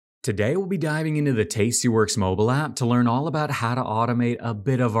Today we'll be diving into the Tastyworks mobile app to learn all about how to automate a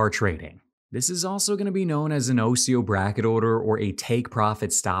bit of our trading. This is also going to be known as an OCO bracket order or a take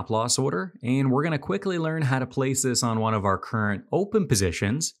profit stop loss order, and we're going to quickly learn how to place this on one of our current open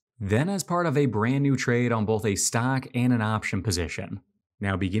positions, then as part of a brand new trade on both a stock and an option position.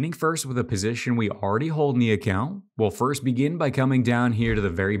 Now, beginning first with a position we already hold in the account, we'll first begin by coming down here to the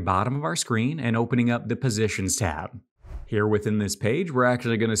very bottom of our screen and opening up the Positions tab. Here within this page, we're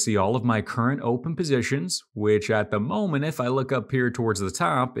actually going to see all of my current open positions, which at the moment, if I look up here towards the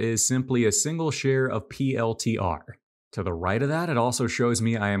top, is simply a single share of PLTR. To the right of that, it also shows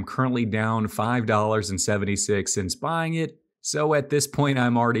me I am currently down $5.76 buying it, so at this point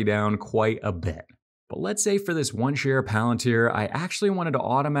I'm already down quite a bit. But let's say for this one share of Palantir, I actually wanted to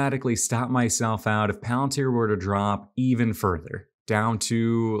automatically stop myself out if Palantir were to drop even further, down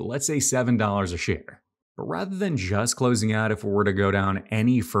to, let's say, $7 a share. But rather than just closing out if it were to go down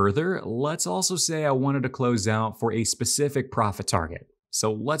any further, let's also say I wanted to close out for a specific profit target.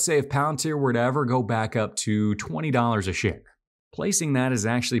 So let's say if Palantir were to ever go back up to $20 a share. Placing that is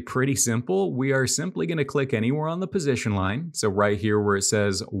actually pretty simple. We are simply going to click anywhere on the position line. So right here where it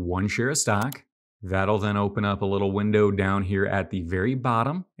says one share of stock. That'll then open up a little window down here at the very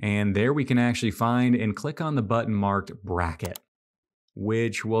bottom, and there we can actually find and click on the button marked Bracket,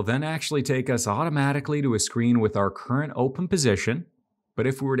 which will then actually take us automatically to a screen with our current open position. But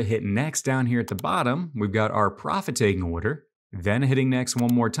if we were to hit Next down here at the bottom, we've got our profit taking order. Then hitting Next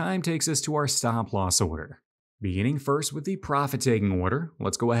one more time takes us to our stop loss order. Beginning first with the profit taking order,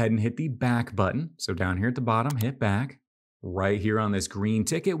 let's go ahead and hit the back button. So down here at the bottom, hit back. Right here on this green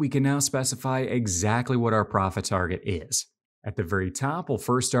ticket, we can now specify exactly what our profit target is. At the very top, we'll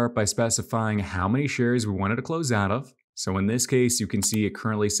first start by specifying how many shares we wanted to close out of. So in this case, you can see it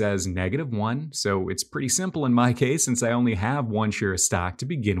currently says -1, so it's pretty simple in my case since I only have one share of stock to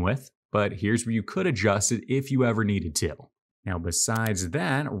begin with, but here's where you could adjust it if you ever needed to. Now besides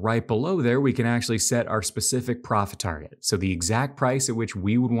that, right below there, we can actually set our specific profit target, so the exact price at which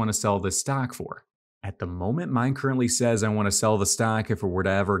we would want to sell this stock for. At the moment, mine currently says I want to sell the stock if it were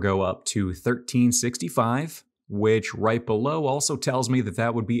to ever go up to $13.65, which right below also tells me that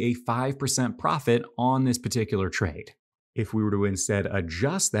that would be a 5% profit on this particular trade. If we were to instead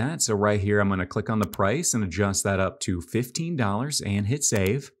adjust that, so right here I'm going to click on the price and adjust that up to $15 and hit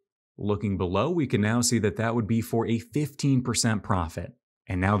save. Looking below, we can now see that that would be for a 15% profit.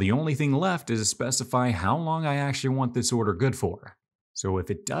 And now the only thing left is to specify how long I actually want this order good for. So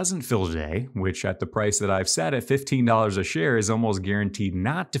if it doesn't fill today, which at the price that I've set at $15 a share is almost guaranteed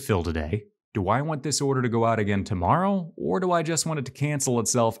not to fill today, do I want this order to go out again tomorrow, or do I just want it to cancel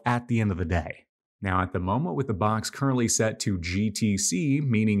itself at the end of the day? Now at the moment, with the box currently set to GTC,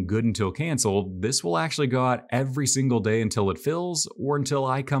 meaning good until canceled, this will actually go out every single day until it fills or until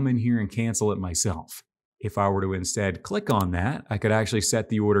I come in here and cancel it myself. If I were to instead click on that, I could actually set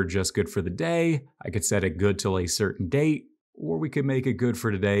the order just good for the day, I could set it good till a certain date, or we could make it good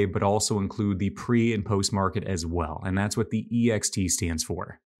for today but also include the pre and post market as well, and that's what the EXT stands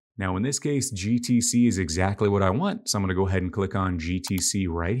for. Now in this case, GTC is exactly what I want, so I'm going to go ahead and click on GTC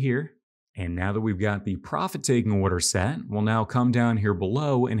right here. And now that we've got the profit taking order set, we'll now come down here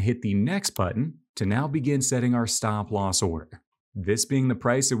below and hit the next button to now begin setting our stop loss order. This being the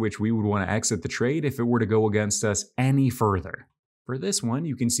price at which we would want to exit the trade if it were to go against us any further. For this one,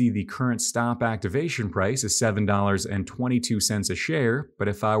 you can see the current stop activation price is $7.22 a share, but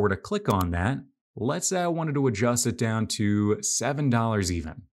if I were to click on that, let's say I wanted to adjust it down to $7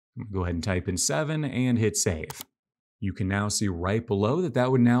 even. Go ahead and type in 7 and hit save. You can now see right below that that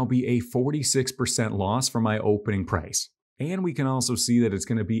would now be a 46% loss for my opening price. And we can also see that it's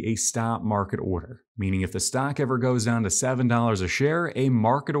going to be a stop market order, meaning if the stock ever goes down to $7 a share, a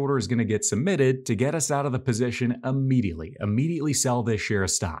market order is going to get submitted to get us out of the position immediately sell this share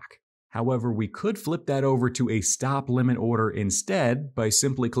of stock. However, we could flip that over to a stop limit order instead by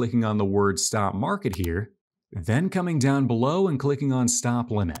simply clicking on the word stop market here, then coming down below and clicking on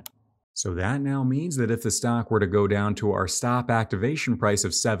stop limit. So that now means that if the stock were to go down to our stop activation price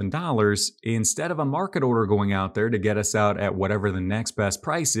of $7, instead of a market order going out there to get us out at whatever the next best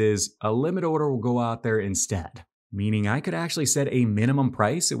price is, a limit order will go out there instead. Meaning I could actually set a minimum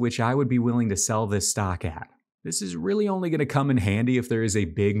price at which I would be willing to sell this stock at. This is really only going to come in handy if there is a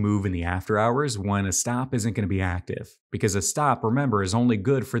big move in the after hours when a stop isn't going to be active. Because a stop, remember, is only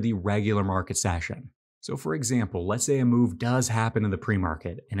good for the regular market session. So for example, let's say a move does happen in the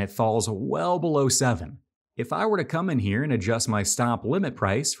pre-market and it falls well below 7. If I were to come in here and adjust my stop limit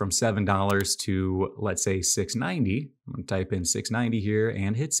price from $7 to, let's say, $6.90, I'm going to type in $6.90 here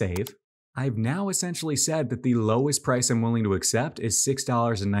and hit save. I've now essentially said that the lowest price I'm willing to accept is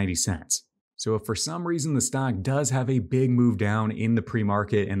 $6.90. So if for some reason the stock does have a big move down in the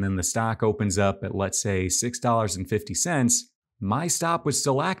pre-market and then the stock opens up at, let's say, $6.50, my stop would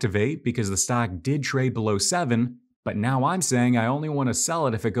still activate because the stock did trade below 7, but now I'm saying I only want to sell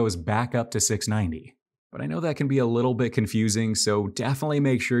it if it goes back up to $6.90. But I know that can be a little bit confusing, so definitely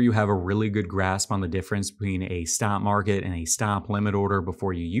make sure you have a really good grasp on the difference between a stop market and a stop limit order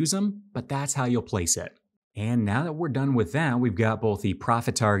before you use them, but that's how you'll place it. And now that we're done with that, we've got both the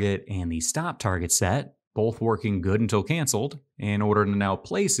profit target and the stop target set, both working good until canceled. In order to now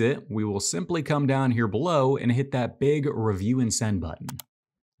place it, we will simply come down here below and hit that big review and send button.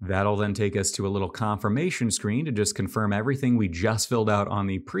 That'll then take us to a little confirmation screen to just confirm everything we just filled out on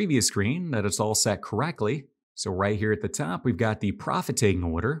the previous screen, that it's all set correctly. So right here at the top, we've got the profit taking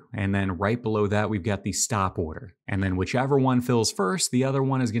order, and then right below that, we've got the stop order. And then whichever one fills first, the other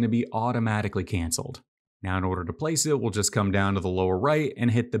one is going to be automatically canceled. Now in order to place it, we'll just come down to the lower right and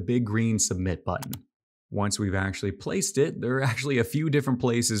hit the big green submit button. Once we've actually placed it, there are actually a few different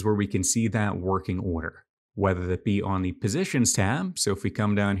places where we can see that working order. Whether that be on the Positions tab, so if we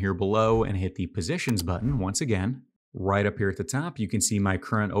come down here below and hit the Positions button once again, right up here at the top you can see my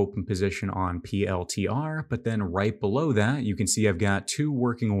current open position on PLTR, but then right below that you can see I've got 2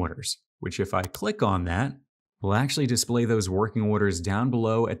 working orders, which if I click on that, will actually display those working orders down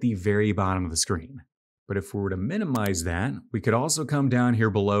below at the very bottom of the screen. But if we were to minimize that, we could also come down here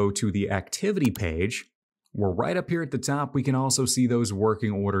below to the Activity page, where right up here at the top we can also see those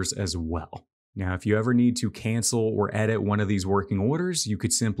working orders as well. Now, if you ever need to cancel or edit one of these working orders, you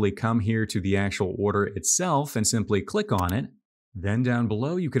could simply come here to the actual order itself and simply click on it. Then down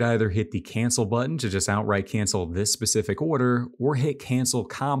below, you could either hit the cancel button to just outright cancel this specific order, or hit cancel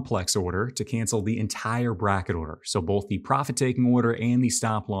complex order to cancel the entire bracket order. So both the profit taking order and the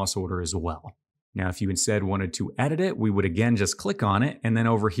stop loss order as well. Now, if you instead wanted to edit it, we would again just click on it, and then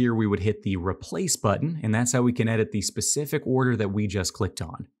over here we would hit the replace button, and that's how we can edit the specific order that we just clicked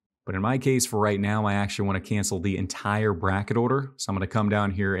on. But in my case, for right now, I actually want to cancel the entire bracket order. So I'm going to come down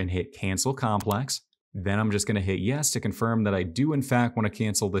here and hit cancel complex. Then I'm just going to hit yes to confirm that I do in fact want to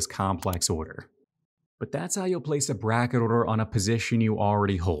cancel this complex order. But that's how you'll place a bracket order on a position you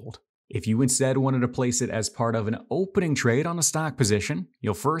already hold. If you instead wanted to place it as part of an opening trade on a stock position,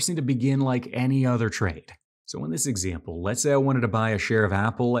 you'll first need to begin like any other trade. So in this example, let's say I wanted to buy a share of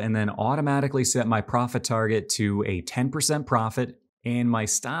Apple and then automatically set my profit target to a 10% profit. And my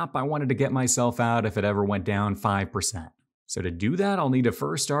stop, I wanted to get myself out if it ever went down 5%. So to do that, I'll need to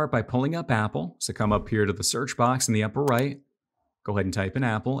first start by pulling up Apple. So come up here to the search box in the upper right, go ahead and type in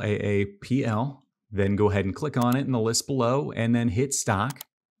Apple, AAPL, then go ahead and click on it in the list below and then hit stock.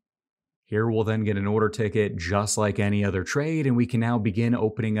 Here we'll then get an order ticket just like any other trade, and we can now begin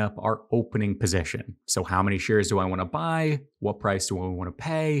opening up our opening position. So how many shares do I want to buy? What price do I want to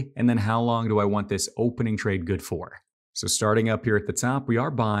pay? And then how long do I want this opening trade good for? So starting up here at the top, we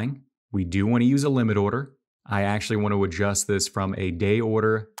are buying. We do want to use a limit order. I actually want to adjust this from a day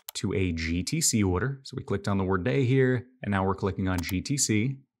order to a GTC order. So we clicked on the word day here, and now we're clicking on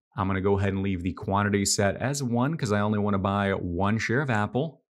GTC. I'm going to go ahead and leave the quantity set as 1 because I only want to buy 1 share of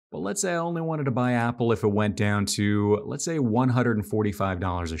Apple. But let's say I only wanted to buy Apple if it went down to, let's say,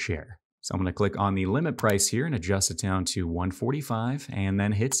 $145 a share. So I'm going to click on the limit price here and adjust it down to $145 and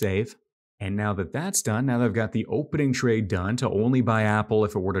then hit save. And now that that's done, now that I've got the opening trade done to only buy Apple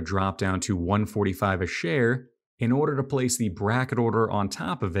if it were to drop down to $145 a share, in order to place the bracket order on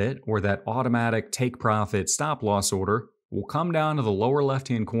top of it, or that automatic take profit stop loss order, we'll come down to the lower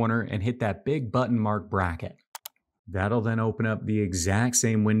left-hand corner and hit that big button marked bracket. That'll then open up the exact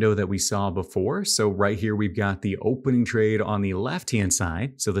same window that we saw before. So right here, we've got the opening trade on the left-hand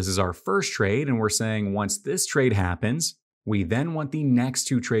side. So this is our first trade, and we're saying once this trade happens, we then want the next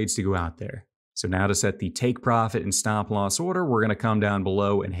 2 trades to go out there. So now to set the take profit and stop loss order, we're going to come down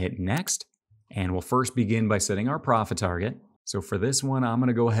below and hit next. And we'll first begin by setting our profit target. So for this one, I'm going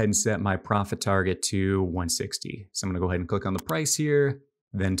to go ahead and set my profit target to 160. So I'm going to go ahead and click on the price here,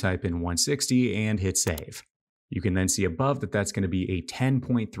 then type in 160 and hit save. You can then see above that that's going to be a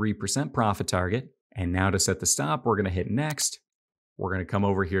 10.3% profit target. And now to set the stop, we're going to hit next. We're going to come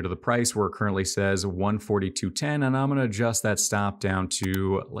over here to the price where it currently says 142.10, and I'm going to adjust that stop down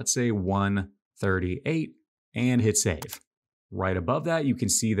to, let's say, 138 and hit save. Right above that, you can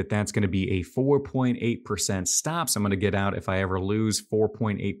see that that's going to be a 4.8% stop. So I'm going to get out if I ever lose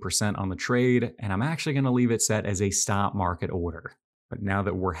 4.8% on the trade, and I'm actually going to leave it set as a stop market order. But now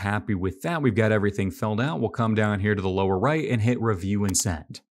that we're happy with that, we've got everything filled out, we'll come down here to the lower right and hit review and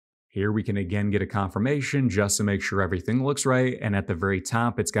send. Here we can again get a confirmation just to make sure everything looks right, and at the very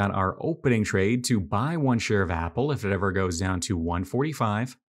top it's got our opening trade to buy 1 share of Apple if it ever goes down to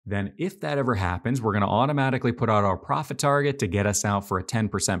 145. Then if that ever happens, we're going to automatically put out our profit target to get us out for a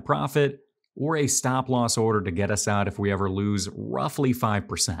 10% profit, or a stop loss order to get us out if we ever lose roughly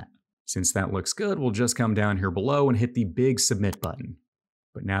 5%. Since that looks good, we'll just come down here below and hit the big submit button.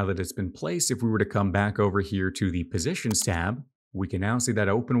 But now that it's been placed, if we were to come back over here to the positions tab, we can now see that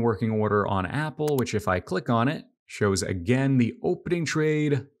open working order on Apple, which if I click on it, shows again the opening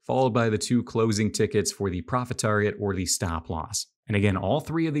trade, followed by the 2 closing tickets for the profit target or the stop loss. And again, all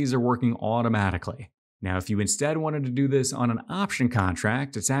 3 of these are working automatically. Now, if you instead wanted to do this on an option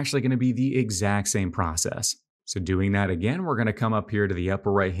contract, it's actually going to be the exact same process. So doing that again, we're going to come up here to the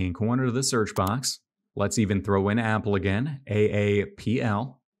upper right-hand corner of the search box. Let's even throw in Apple again,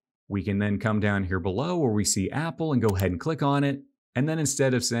 AAPL. We can then come down here below where we see Apple and go ahead and click on it. And then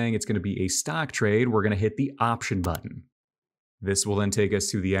instead of saying it's going to be a stock trade, we're going to hit the option button. This will then take us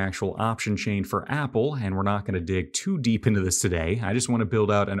to the actual option chain for Apple, and we're not going to dig too deep into this today. I just want to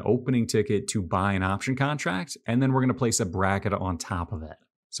build out an opening ticket to buy an option contract, and then we're going to place a bracket on top of it.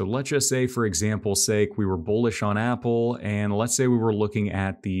 So let's just say, for example's sake, we were bullish on Apple, and let's say we were looking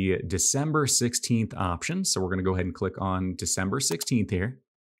at the December 16th option. So we're going to go ahead and click on December 16th here.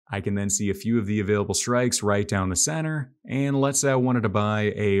 I can then see a few of the available strikes right down the center. And let's say I wanted to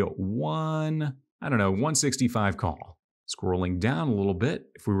buy a 165 call. Scrolling down a little bit,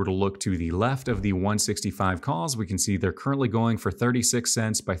 if we were to look to the left of the 165 calls, we can see they're currently going for 36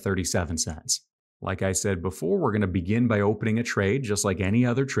 cents by 37 cents. Like I said before, we're going to begin by opening a trade just like any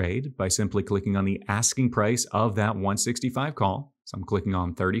other trade by simply clicking on the asking price of that 165 call. So I'm clicking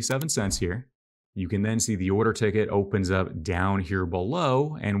on 37 cents here. You can then see the order ticket opens up down here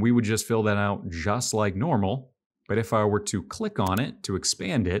below, and we would just fill that out just like normal. But if I were to click on it to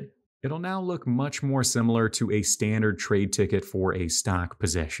expand it, it'll now look much more similar to a standard trade ticket for a stock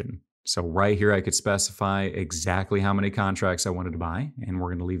position. So right here, I could specify exactly how many contracts I wanted to buy, and we're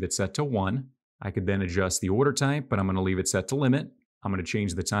going to leave it set to 1. I could then adjust the order type, but I'm going to leave it set to limit. I'm going to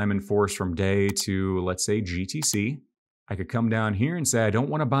change the time in force from day to, let's say, GTC. I could come down here and say I don't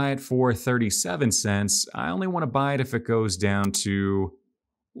want to buy it for 37 cents. I only want to buy it if it goes down to,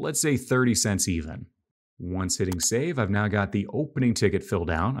 let's say, 30 cents even. Once hitting save, I've now got the opening ticket filled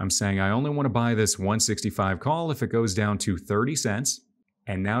out. I'm saying I only want to buy this 165 call if it goes down to 30 cents.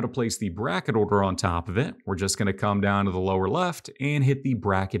 And now to place the bracket order on top of it, we're just going to come down to the lower left and hit the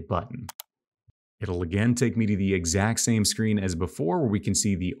bracket button. It'll again take me to the exact same screen as before where we can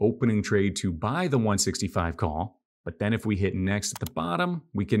see the opening trade to buy the 165 call. But then if we hit next at the bottom,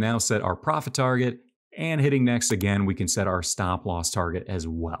 we can now set our profit target, and hitting next again, we can set our stop loss target as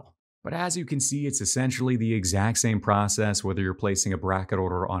well. But as you can see, it's essentially the exact same process whether you're placing a bracket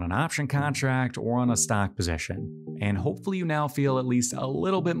order on an option contract or on a stock position. And hopefully you now feel at least a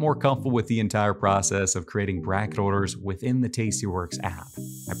little bit more comfortable with the entire process of creating bracket orders within the Tastyworks app.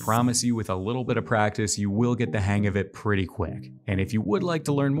 I promise you, with a little bit of practice, you will get the hang of it pretty quick. And if you would like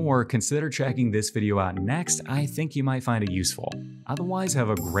to learn more, consider checking this video out next. I think you might find it useful. Otherwise, have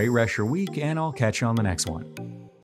a great rest of your week, and I'll catch you on the next one.